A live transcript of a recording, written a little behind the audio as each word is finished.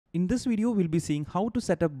In this video, we'll be seeing how to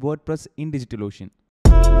set up WordPress in DigitalOcean.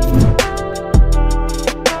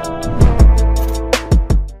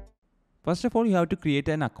 First of all, you have to create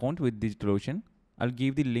an account with DigitalOcean. I'll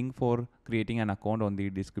give the link for creating an account on the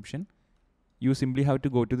description. You simply have to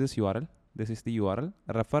go to this URL. This is the URL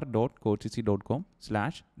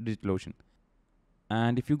refer.codecc.com/DigitalOcean.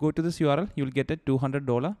 And if you go to this URL, you'll get a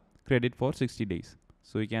 $200 credit for 60 days.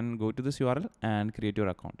 So you can go to this URL and create your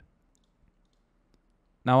account.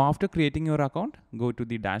 Now after creating your account, go to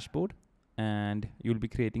the dashboard and you'll be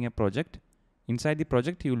creating a project. Inside the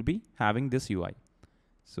project, you will be having this UI.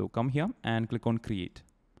 So come here and click on create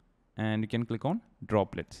and you can click on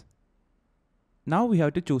droplets. Now we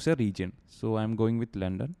have to choose a region. So I'm going with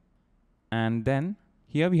London, and then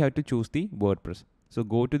here we have to choose the WordPress. So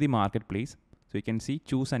go to the marketplace. So you can see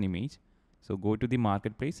choose an image. So go to the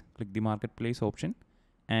marketplace, click the marketplace option,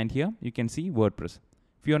 and here you can see WordPress.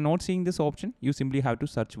 If you are not seeing this option, you simply have to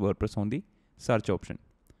search WordPress on the search option.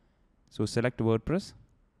 So select WordPress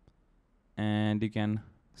and you can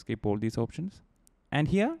skip all these options. And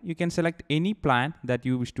here you can select any plan that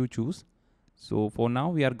you wish to choose. So for now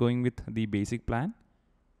we are going with the basic plan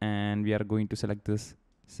and we are going to select this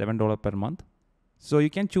 $7 per month. So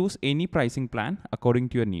you can choose any pricing plan according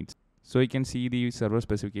to your needs. So you can see the server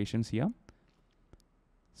specifications here.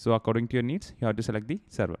 So according to your needs, you have to select the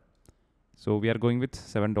server. So we are going with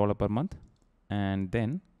 $7 per month, and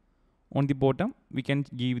then on the bottom we can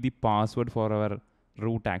give the password for our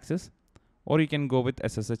root access, or you can go with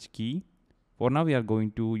SSH key. For now we are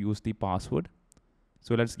going to use the password.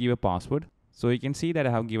 So let's give a password. So you can see that I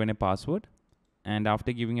have given a password, and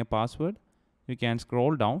after giving a password you can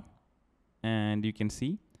scroll down and you can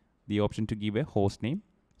see the option to give a host name.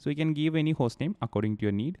 So you can give any host name according to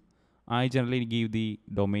your need. I generally give the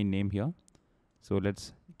domain name here. So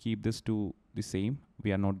let's keep this to the same.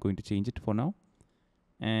 We are not going to change it for now.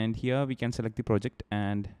 And here we can select the project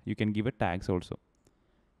and you can give it tags also.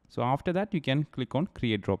 So after that you can click on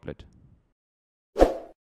create droplet.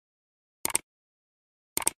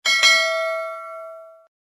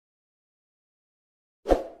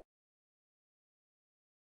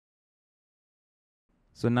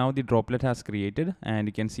 So now the droplet has created and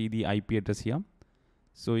you can see the IP address here.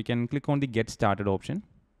 So you can click on the get started option.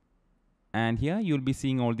 And here you'll be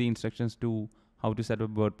seeing all the instructions to how to set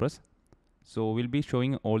up WordPress. So we'll be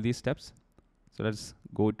showing all these steps. So let's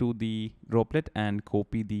go to the droplet and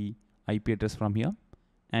copy the IP address from here.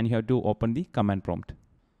 And you have to open the command prompt.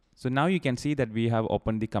 So now you can see that we have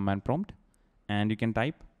opened the command prompt and you can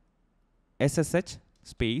type SSH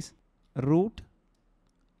space root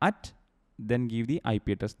at, then give the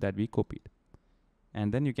IP address that we copied.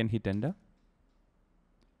 And then you can hit enter.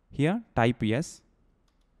 Here type yes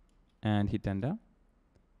and hit enter.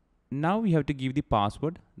 Now we have to give the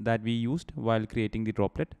password that we used while creating the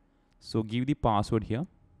droplet. So give the password here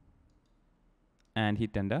and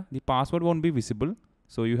hit enter. The password won't be visible,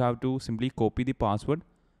 so you have to simply copy the password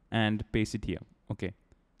and paste it here. Okay,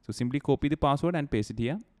 so simply copy the password and paste it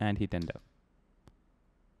here and hit enter.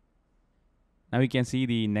 Now you can see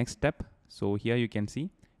the next step. So here you can see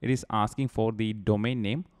it is asking for the domain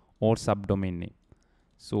name or subdomain name.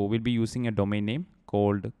 So we'll be using a domain name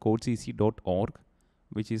called codecc.org,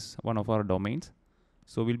 which is one of our domains.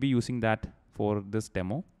 So we'll be using that for this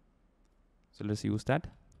demo. So let's use that.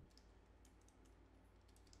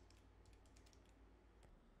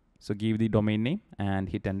 So give the domain name and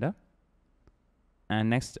hit enter. And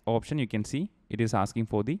next option you can see it is asking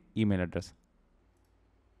for the email address.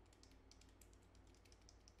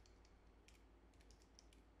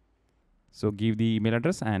 So give the email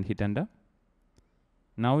address and hit enter.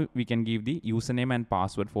 Now we can give the username and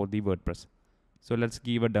password for the WordPress. So let's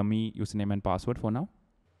give a dummy username and password for now.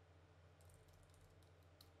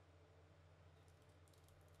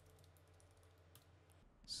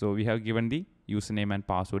 So we have given the username and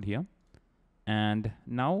password here. And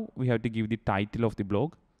now we have to give the title of the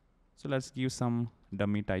blog. So let's give some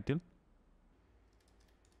dummy title.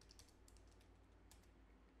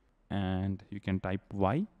 And you can type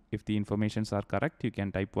Y. If the informations are correct, you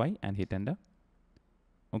can type Y and hit enter.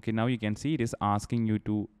 Okay, now you can see it is asking you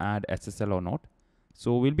to add SSL or not.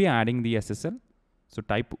 So we'll be adding the SSL. So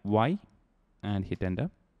type Y and hit enter.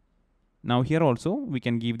 Now here also we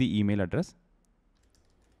can give the email address.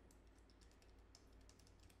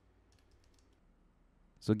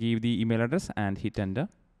 So give the email address and hit enter.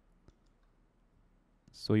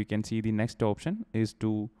 So you can see the next option is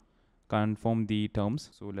to confirm the terms.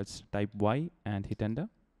 So let's type Y and hit enter.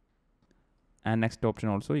 And next option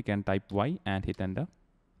also you can type Y and hit enter.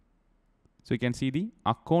 So you can see the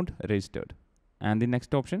account registered. And the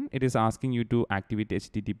next option, it is asking you to activate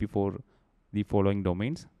HTTP for the following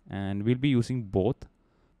domains. and we'll be using both.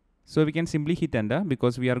 So we can simply hit enter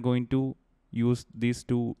because we are going to use these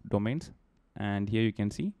two domains, and here you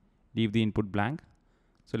can see leave the input blank.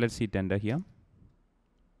 So let's hit enter here.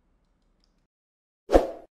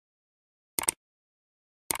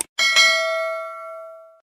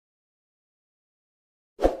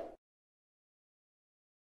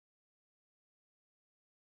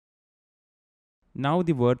 Now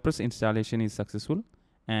the WordPress installation is successful,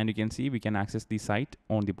 and you can see we can access the site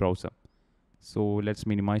on the browser. So let's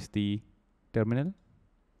minimize the terminal,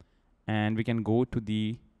 and we can go to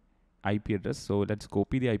the IP address. So let's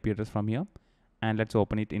copy the IP address from here and let's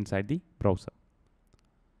open it inside the browser.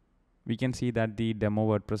 We can see that the demo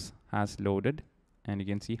WordPress has loaded, and you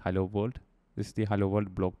can see hello world. This is the hello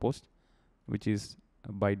world blog post, which is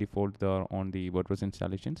by default there on the WordPress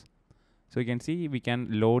installations. So you can see we can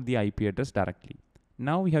load the IP address directly.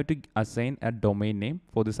 Now we have to assign a domain name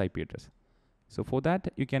for this IP address. So for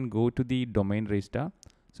that, you can go to the domain registrar.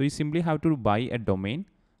 So you simply have to buy a domain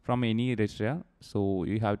from any registrar. So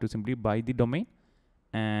you have to simply buy the domain,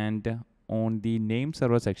 and on the name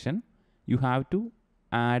server section, you have to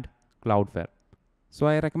add Cloudflare. So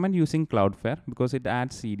I recommend using Cloudflare because it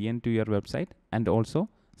adds CDN to your website and also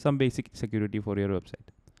some basic security for your website.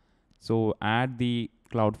 So add the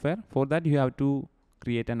Cloudflare. For that, you have to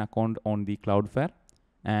create an account on the Cloudflare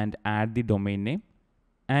and add the domain name,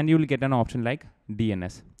 and you will get an option like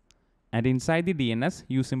DNS. And inside the DNS,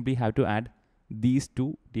 you simply have to add these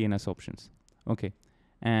two DNS options. Okay.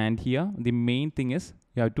 And here the main thing is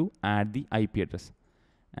you have to add the IP address,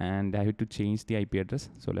 and I have to change the IP address.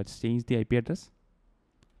 So let's change the IP address.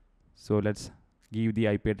 So let's give the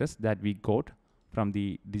IP address that we got from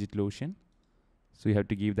the DigitalOcean. So you have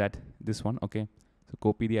to give that this one. Okay. So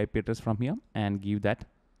copy the IP address from here and give that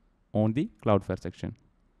on the Cloudflare section,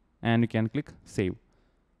 and you can click save.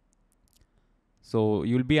 So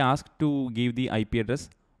you'll be asked to give the IP address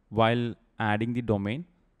while adding the domain.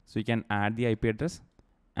 So you can add the IP address,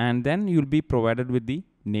 and then you'll be provided with the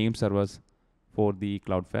name servers for the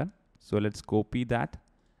Cloudflare. So let's copy that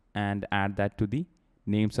and add that to the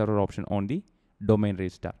name server option on the domain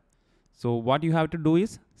registrar. So what you have to do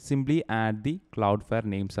is simply add the Cloudflare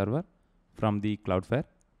name server from the Cloudflare.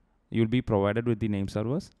 You'll be provided with the name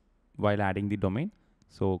servers while adding the domain.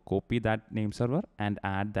 So copy that name server and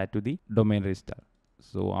add that to the domain registrar.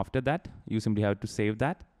 So after that, you simply have to save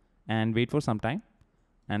that and wait for some time,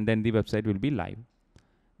 and then the website will be live.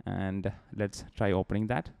 And let's try opening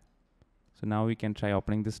that. So now we can try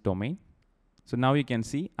opening this domain. So now you can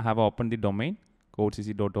see I have opened the domain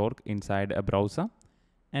codecc.org inside a browser,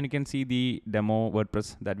 and you can see the demo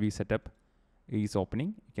WordPress that we set up is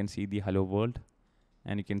opening. You can see the hello world,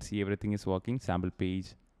 and you can see everything is working, sample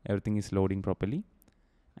page, everything is loading properly.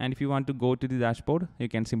 And if you want to go to the dashboard, you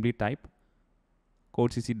can simply type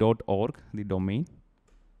codecc.org, the domain,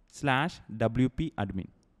 /WP admin,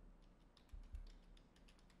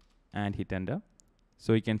 and hit enter.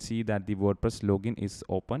 So you can see that the WordPress login is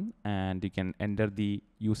open, and you can enter the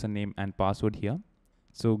username and password here.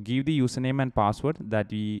 So give the username and password that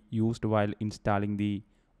we used while installing the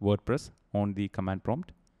WordPress on the command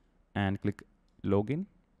prompt, and click login.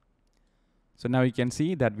 So now you can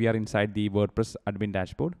see that we are inside the WordPress admin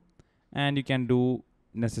dashboard, and you can do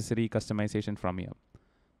necessary customization from here.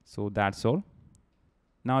 So that's all.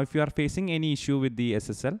 Now if you are facing any issue with the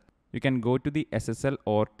SSL, you can go to the SSL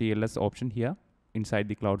or TLS option here inside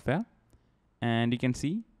the Cloudflare, and you can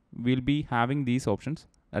see we'll be having these options,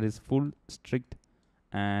 that is full, strict,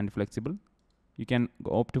 and flexible. You can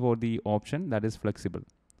opt for the option that is flexible.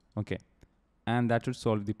 Okay, and that should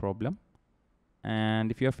solve the problem.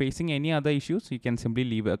 And if you are facing any other issues, you can simply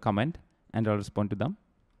leave a comment and I'll respond to them.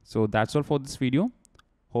 So that's all for this video.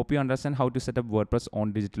 Hope you understand how to set up WordPress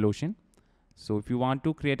on DigitalOcean. So if you want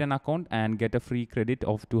to create an account and get a free credit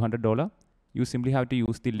of $200, you simply have to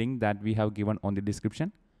use the link that we have given on the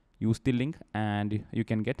description. Use the link and you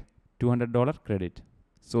can get $200 credit.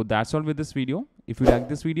 So that's all with this video. If you like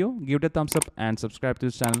this video, give it a thumbs up and subscribe to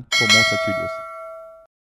this channel for more such videos.